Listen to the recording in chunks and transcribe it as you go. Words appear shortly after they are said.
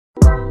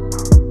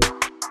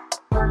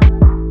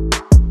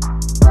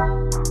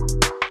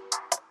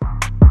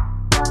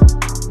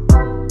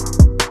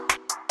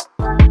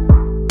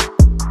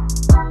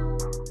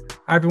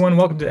Hi, everyone.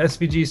 Welcome to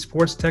SVG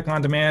Sports Tech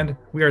on Demand.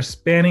 We are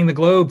spanning the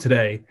globe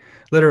today.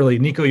 Literally,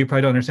 Nico, you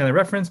probably don't understand the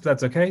reference, but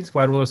that's okay. It's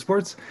Wide World of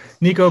Sports.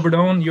 Nico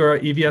Berdon, you're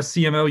EVS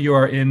CMO. You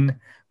are in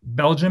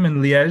Belgium, in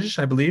Liège,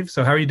 I believe.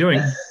 So how are you doing,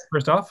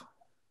 first off?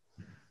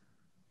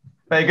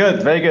 Very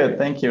good, very good.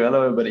 Thank you.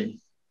 Hello, everybody.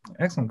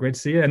 Excellent. Great to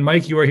see you. And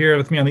Mike, you are here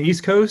with me on the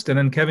East Coast. And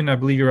then Kevin, I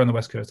believe you're on the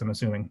West Coast, I'm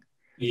assuming.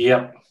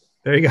 Yep.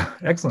 There you go.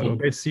 Excellent. Well,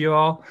 great to see you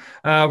all.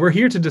 We're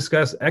here to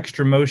discuss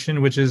XtraMotion,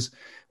 which has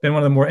been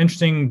one of the more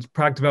interesting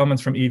product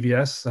developments from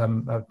EVS.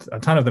 A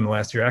ton of them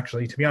last year,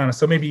 actually, to be honest.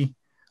 So maybe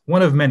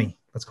one of many,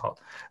 let's call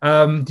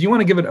it. Do you want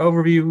to give an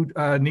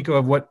overview, Nico,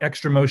 of what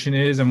XtraMotion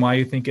is and why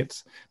you think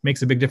it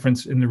makes a big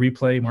difference in the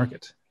replay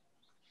market?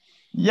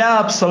 Yeah,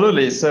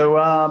 absolutely. So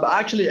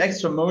actually,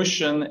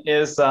 XtraMotion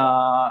is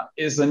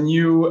a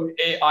new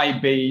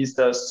AI-based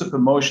super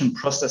motion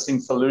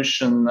processing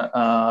solution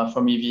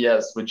from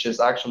EVS, which is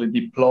actually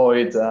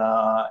deployed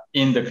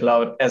in the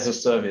cloud as a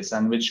service,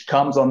 and which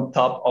comes on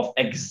top of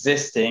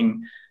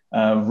existing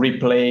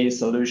replay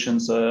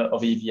solutions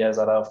of EVS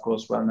that are, of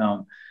course, well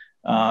known.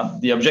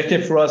 The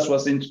objective for us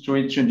was to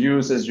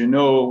introduce, as you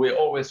know, we're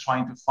always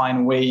trying to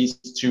find ways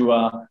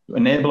to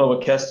enable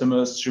our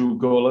customers to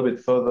go a little bit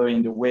further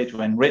in the way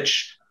to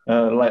enrich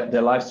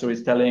their live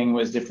storytelling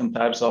with different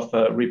types of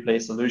replay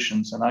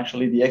solutions. And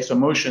actually, the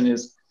XtraMotion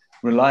is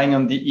relying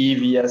on the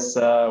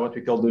EVS, what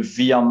we call the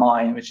VR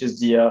Mind, which is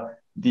the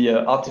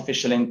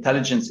artificial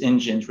intelligence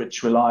engine,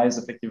 which relies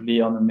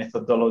effectively on a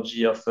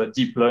methodology of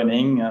deep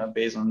learning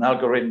based on an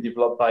algorithm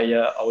developed by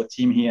our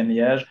team here in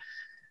Liège,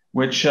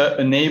 which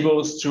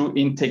enables to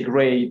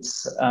integrate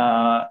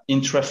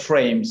intra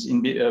frames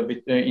in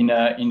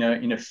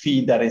a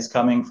feed that is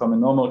coming from a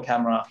normal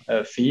camera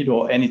feed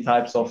or any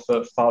types of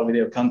file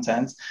video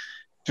content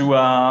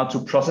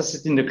to process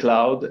it in the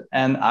cloud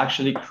and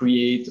actually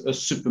create a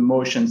super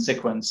motion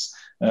sequence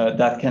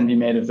that can be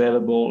made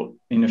available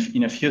in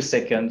a few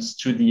seconds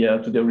to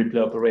the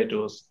replay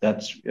operators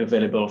that's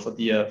available for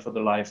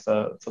the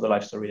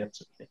live story.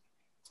 Absolutely.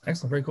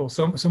 Excellent. Very cool.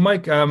 So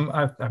Mike,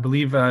 I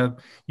believe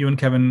you and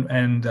Kevin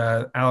and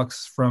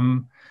Alex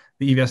from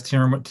the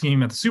EVS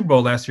team at the Super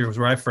Bowl last year was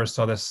where I first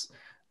saw this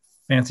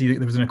fancy. It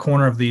was in a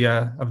corner of the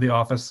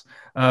office.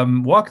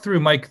 Walk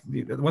through, Mike,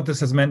 what this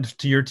has meant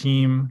to your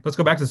team. Let's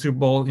go back to the Super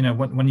Bowl. You know,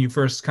 when you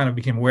first kind of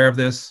became aware of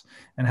this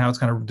and how it's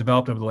kind of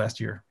developed over the last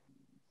year.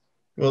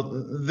 Well,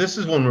 this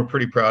is one we're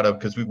pretty proud of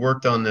because we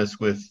worked on this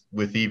with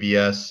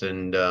EVS,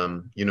 and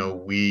you know,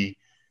 we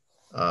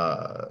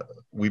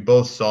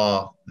both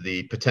saw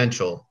the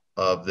potential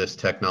of this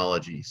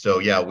technology. So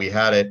yeah, we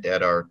had it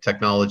at our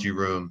technology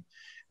room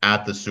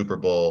at the Super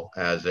Bowl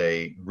as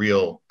a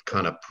real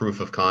kind of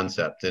proof of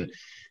concept. And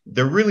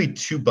there are really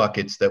two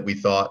buckets that we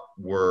thought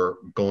were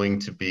going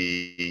to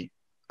be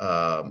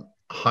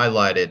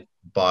highlighted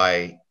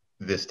by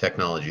this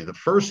technology. The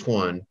first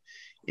one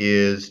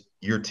is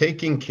you're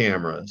taking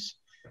cameras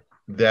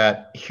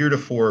that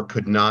heretofore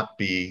could not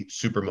be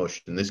super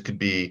motion. This could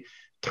be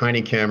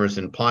tiny cameras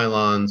in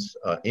pylons,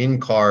 in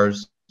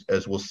cars,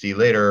 as we'll see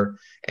later,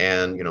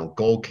 and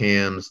gold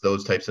cams,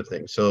 those types of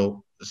things.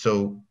 So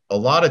a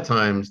lot of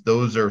times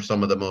those are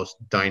some of the most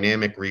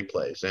dynamic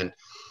replays. And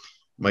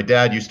my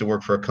dad used to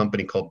work for a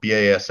company called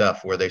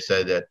BASF, where they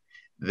said that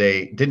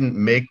they didn't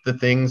make the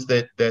things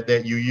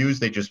that you use,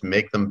 they just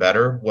make them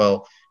better.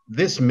 Well,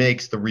 this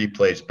makes the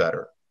replays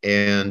better.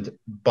 And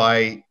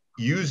by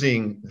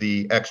using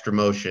the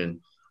XtraMotion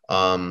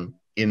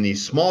in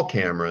these small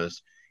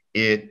cameras,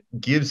 it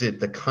gives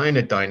it the kind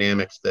of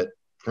dynamics that,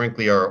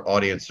 frankly, our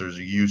audiences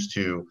are used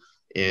to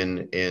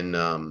in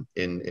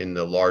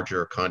the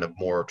larger kind of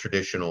more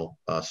traditional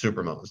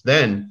supermos.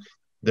 Then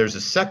there's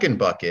a second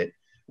bucket,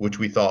 which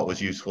we thought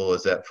was useful,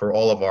 is that for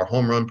all of our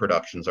home run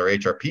productions, our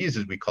HRPs,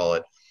 as we call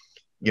it,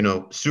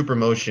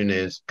 supermotion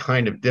is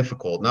kind of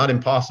difficult, not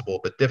impossible,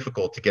 but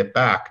difficult to get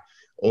back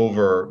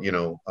over,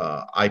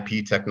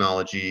 IP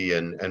technology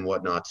and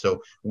whatnot.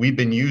 So we've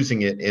been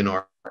using it in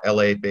our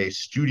LA-based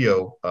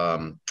studio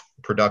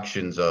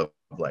productions of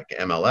like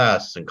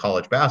MLS and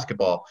college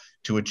basketball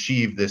to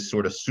achieve this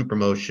sort of super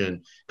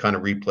motion kind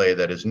of replay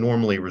that is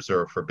normally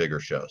reserved for bigger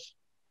shows.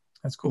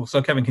 That's cool.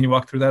 So Kevin, can you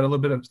walk through that a little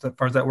bit as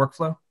far as that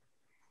workflow?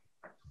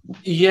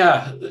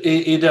 Yeah,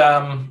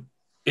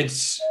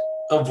 it's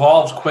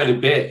evolved quite a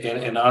bit,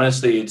 and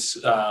honestly, it's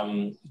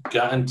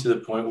gotten to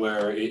the point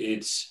where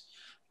it's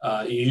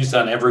used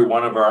on every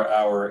one of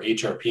our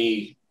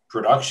HRP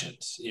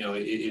productions.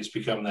 It's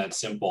become that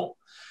simple.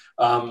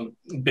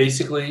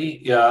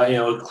 Basically,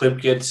 a clip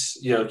gets,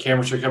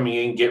 cameras are coming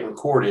in, get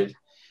recorded,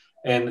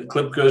 and the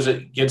clip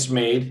gets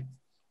made.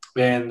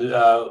 And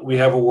we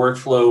have a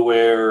workflow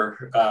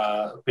where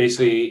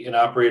basically an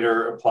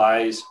operator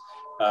applies,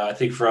 I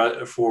think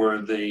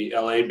for the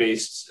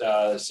LA-based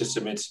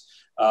system, it's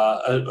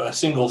a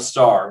single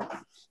star.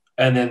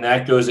 And then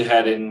that goes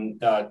ahead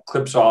and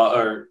clips off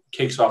or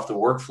kicks off the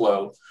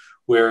workflow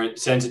where it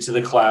sends it to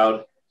the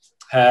cloud,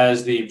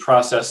 has the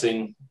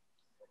processing,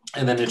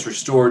 and then it's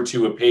restored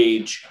to a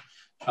page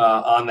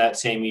on that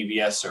same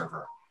EVS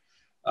server.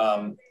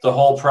 The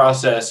whole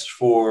process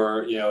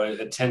for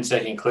a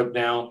 10-second clip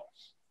now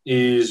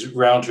is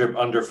round trip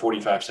under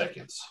 45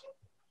 seconds.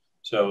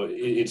 So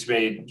it's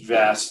made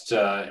vast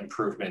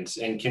improvements,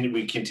 and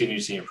we continue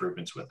to see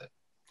improvements with it.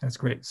 That's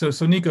great. So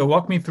Nico,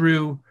 walk me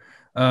through,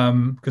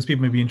 because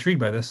people may be intrigued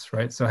by this,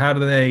 right? So how do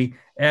they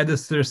add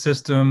this to their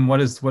system?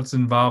 What's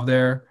involved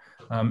there?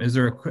 Is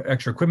there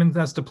extra equipment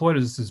that's deployed?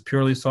 Is this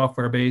purely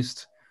software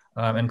based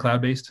and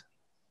cloud based?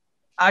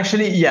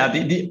 Actually, yeah,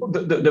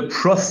 the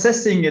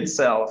processing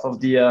itself of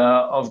the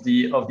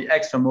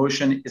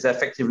XtraMotion is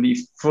effectively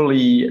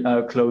fully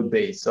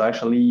cloud-based. So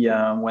actually,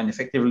 when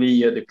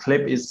effectively the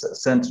clip is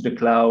sent to the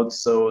cloud,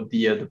 so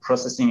the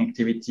processing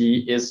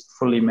activity is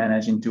fully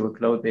managed into a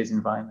cloud-based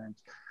environment.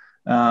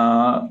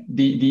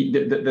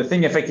 The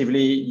thing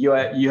effectively,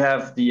 you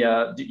have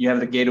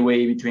the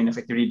gateway between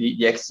effectively the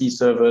XT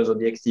servers or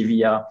the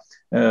XT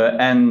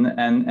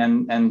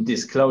and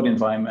this cloud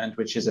environment,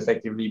 which is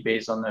effectively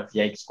based on the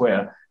VX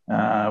Square,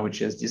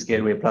 which is this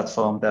gateway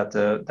platform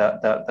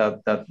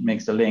that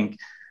makes the link.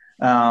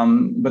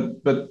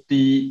 But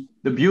the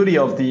beauty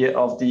of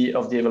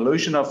the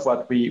evolution of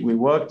what we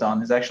worked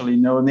on is actually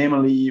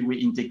namely we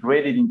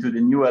integrated into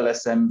the new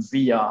LSM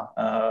via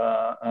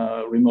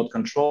remote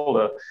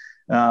controller.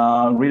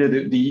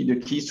 Really the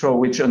keystroke,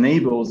 which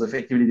enables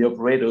effectively the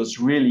operators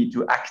really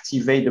to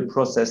activate the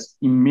process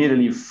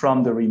immediately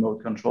from the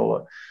remote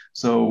controller.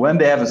 So when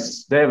they have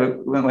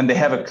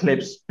a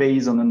clip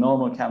based on a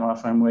normal camera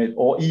frame rate,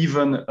 or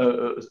even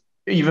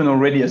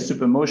already a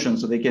SuperMotion,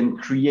 so they can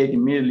create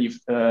immediately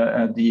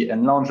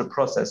and launch a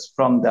process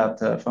from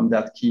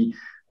that key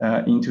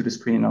into the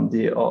screen of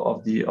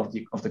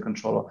the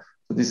controller.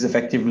 So this is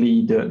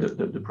effectively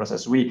the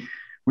process.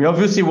 We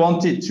obviously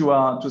wanted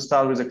to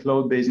start with a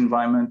cloud-based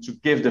environment to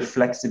give the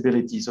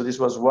flexibility. So this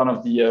was one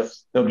of the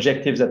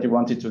objectives that we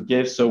wanted to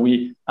give. So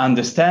we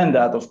understand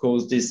that, of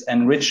course, this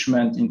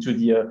enrichment into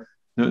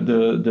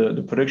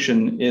the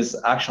production is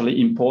actually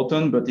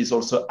important, but it's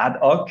also ad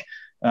hoc.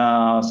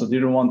 So they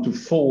don't want to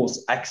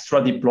force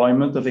extra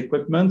deployment of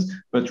equipment,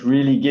 but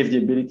really give the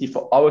ability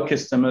for our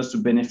customers to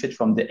benefit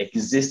from the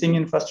existing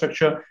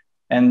infrastructure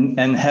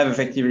and have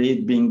effectively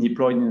it being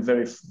deployed in a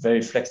very,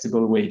 very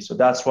flexible way. So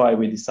that's why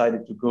we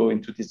decided to go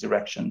into this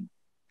direction.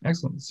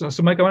 Excellent. So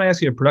Mike, I want to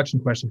ask you a production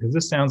question, because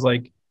this sounds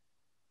like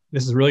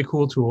this is a really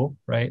cool tool,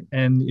 right?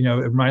 And, it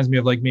reminds me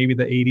of like maybe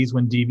the 80s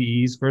when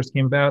DVEs first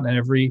came about, and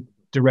every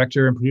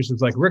director and producer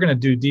was like, we're going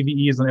to do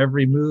DVEs on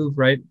every move,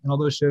 right? And all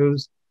those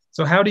shows.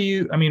 So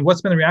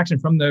what's been the reaction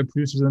from the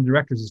producers and the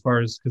directors as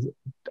far as, because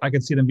I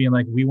could see them being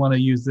like, we want to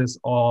use this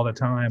all the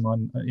time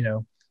on,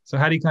 so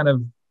how do you kind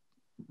of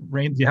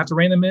do you have to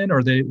rein them in,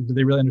 or do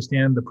they really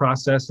understand the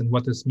process and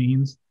what this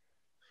means?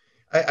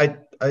 I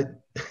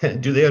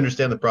do they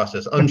understand the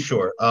process?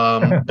 Unsure.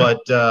 But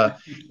the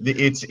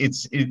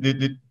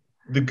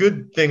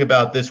good thing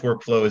about this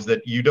workflow is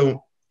that you don't,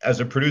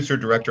 as a producer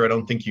director, I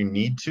don't think you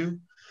need to,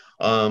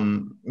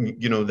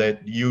 that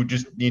you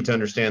just need to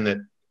understand that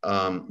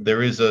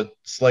there is a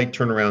slight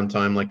turnaround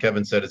time. Like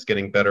Kevin said, it's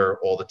getting better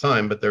all the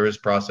time, but there is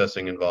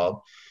processing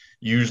involved.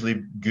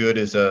 Usually good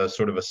is a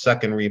sort of a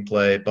second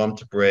replay, bump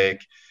to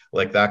break,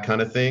 like that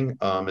kind of thing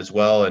as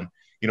well. And,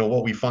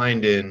 what we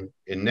find in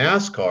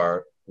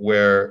NASCAR,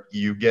 where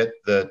you get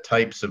the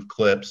types of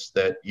clips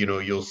that,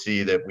 you'll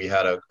see that we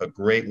had a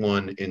great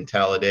one in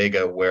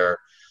Talladega where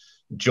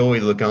Joey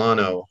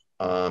Logano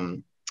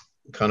kind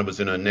of was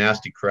in a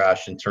nasty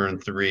crash in turn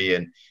 3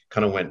 and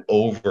kind of went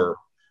over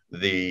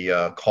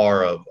the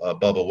car of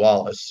Bubba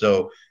Wallace.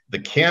 So the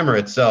camera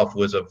itself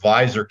was a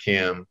visor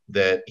cam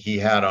that he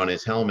had on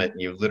his helmet, and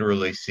you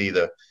literally see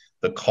the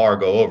car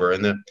go over.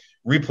 And the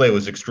replay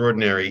was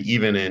extraordinary,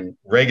 even in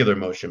regular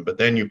motion. But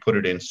then you put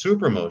it in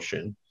super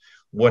motion.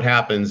 What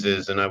happens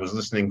is, and I was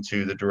listening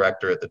to the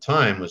director at the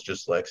time, was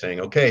just like saying,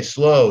 okay,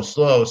 slow,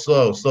 slow,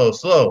 slow, slow,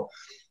 slow.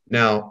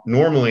 Now,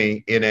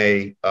 normally in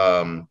a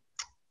 59.94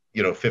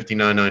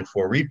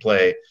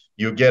 replay,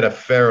 you get a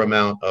fair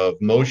amount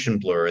of motion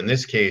blur. In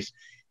this case,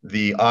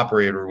 the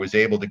operator was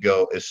able to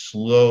go as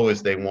slow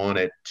as they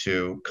wanted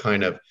to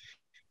kind of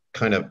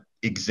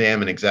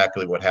examine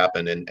exactly what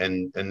happened.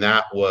 And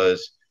that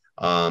was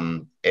a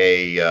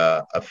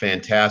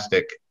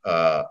fantastic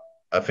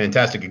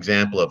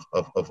example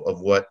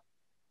of what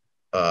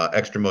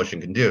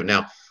XtraMotion can do.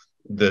 Now,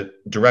 the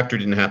director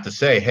didn't have to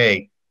say,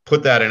 hey,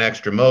 put that in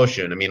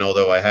XtraMotion. I mean,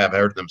 although I have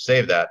heard them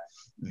say that,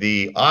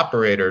 the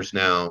operators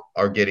now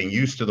are getting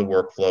used to the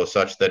workflow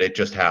such that it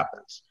just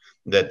happens,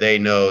 that they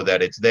know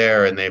that it's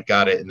there and they've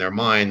got it in their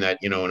mind that,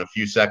 in a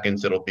few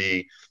seconds it'll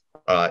be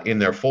in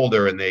their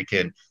folder and they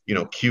can,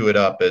 queue it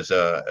up as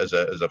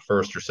a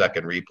first or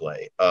second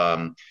replay.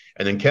 And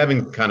then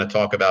Kevin can kind of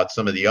talk about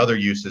some of the other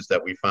uses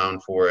that we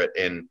found for it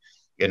in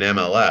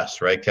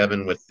MLS, right,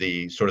 Kevin, with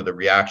the sort of the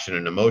reaction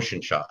and emotion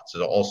shots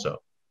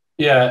also.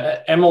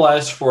 Yeah,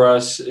 MLS for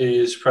us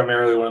is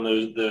primarily one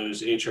of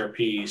those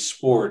HRP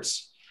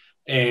sports.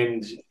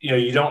 And,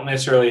 you don't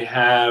necessarily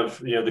have,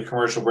 the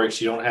commercial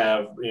breaks, you don't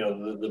have,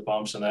 the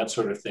bumps and that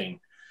sort of thing.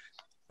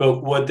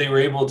 But what they were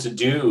able to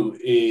do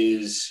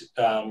is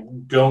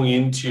going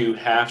into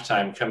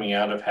halftime, coming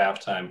out of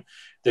halftime,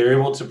 they're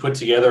able to put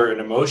together an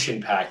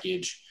emotion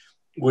package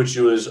which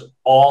was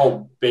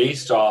all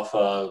based off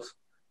of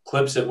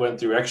clips that went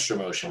through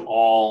XtraMotion,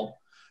 all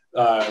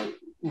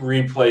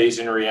replays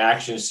and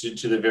reactions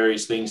to the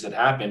various things that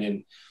happened.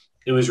 And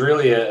it was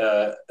really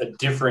a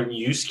different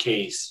use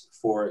case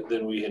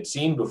than we had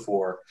seen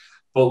before,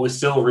 but was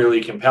still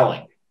really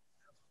compelling.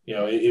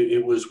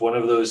 It was one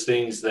of those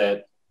things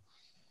that,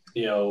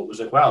 it was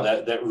like, wow,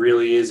 that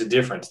really is a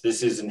difference.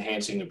 This is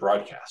enhancing the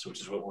broadcast,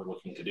 which is what we're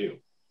looking to do.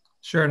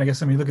 Sure. And I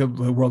guess, look at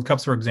the World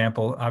Cups, for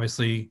example,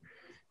 obviously,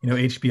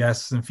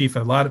 HBS and FIFA,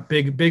 a lot of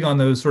big on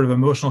those sort of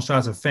emotional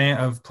shots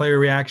of player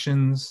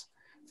reactions,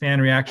 fan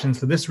reactions.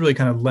 So this really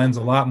kind of lends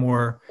a lot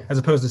more, as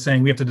opposed to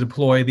saying we have to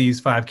deploy these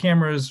 5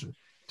 cameras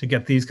to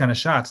get these kind of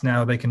shots.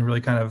 Now they can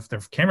really their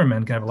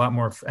cameramen can have a lot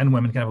more, and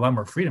women can have a lot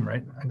more freedom,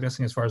 right? I'm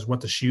guessing as far as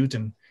what to shoot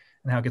and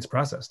how it gets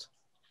processed.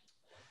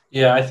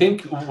 Yeah, I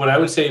think what I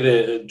would say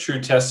the true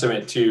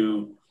testament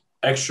to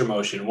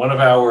XtraMotion, one of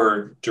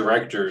our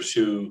directors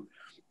who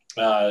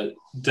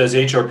does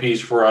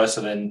HRPs for us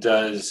and then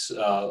does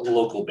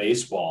local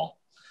baseball,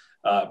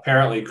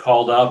 apparently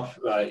called up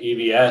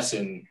EVS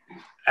and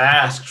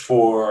asked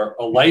for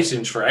a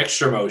license for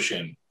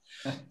XtraMotion.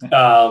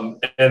 And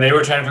they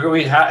were trying to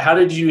figure out, how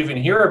did you even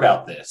hear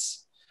about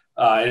this?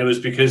 And it was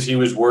because he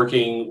was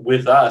working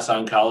with us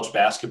on college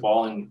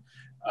basketball and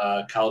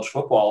college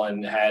football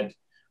and had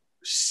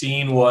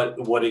seen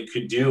what it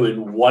could do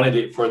and wanted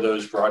it for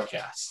those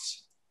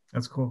broadcasts.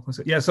 That's cool.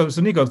 Yeah. So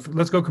Nico,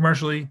 let's go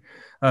commercially.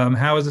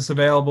 How is this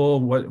available?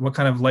 What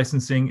kind of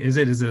licensing is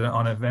it? Is it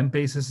on an event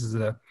basis? Is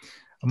it a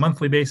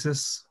monthly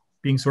basis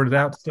being sorted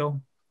out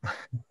still?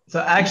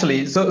 So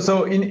actually,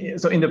 so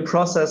in the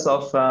process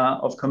of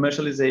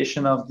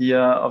commercialization of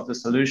the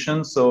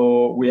solution,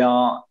 so we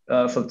are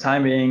for the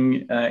time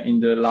being in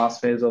the last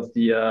phase of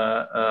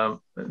the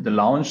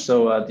launch.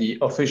 So the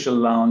official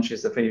launch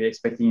is effectively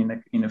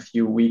expecting in a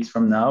few weeks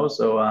from now.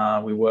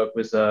 So we work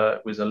with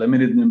a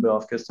limited number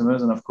of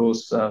customers, and of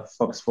course,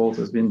 Fox Sports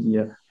has been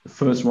the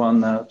first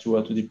one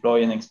to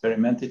deploy and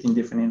experiment it in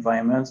different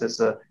environments, as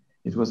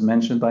it was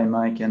mentioned by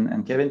Mike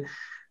and Kevin.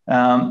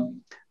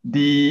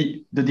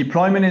 The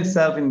deployment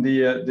itself in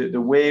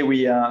the way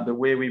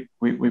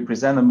we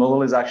present the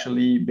model is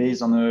actually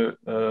based on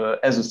a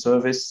as a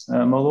service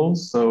model.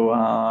 So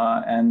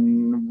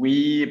and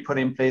we put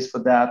in place for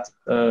that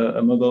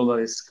a model that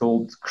is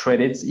called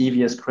credits,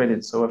 EVS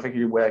credits. So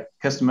effectively, where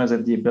customers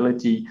have the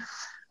ability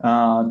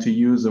to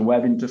use a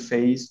web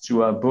interface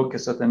to book a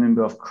certain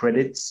number of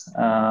credits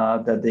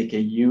that they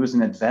can use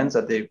in advance,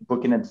 that they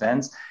book in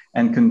advance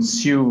and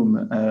consume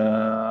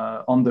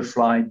on the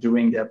fly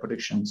during their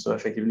production. So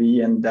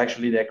effectively, and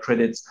actually their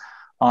credits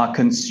are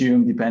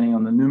consumed depending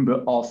on the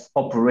number of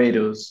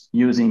operators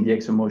using the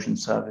XtraMotion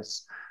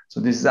service. So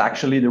this is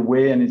actually the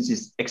way, and it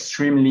is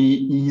extremely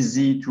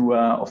easy to,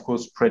 of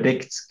course,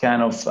 predict,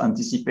 kind of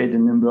anticipate the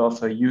number of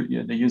the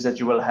usage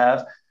you will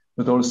have,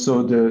 but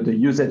also the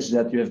usage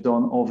that you have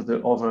done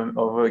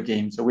over a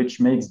game. So which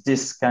makes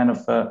this kind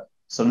of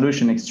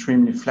solution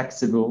extremely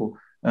flexible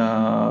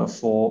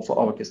for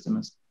our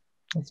customers.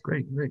 That's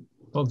great.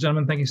 Well,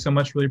 gentlemen, thank you so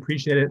much. Really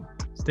appreciate it.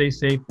 Stay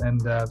safe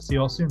and see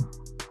you all soon.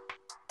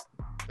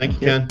 Thank you,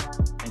 Ken.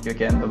 Thank you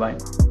again.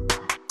 Bye-bye.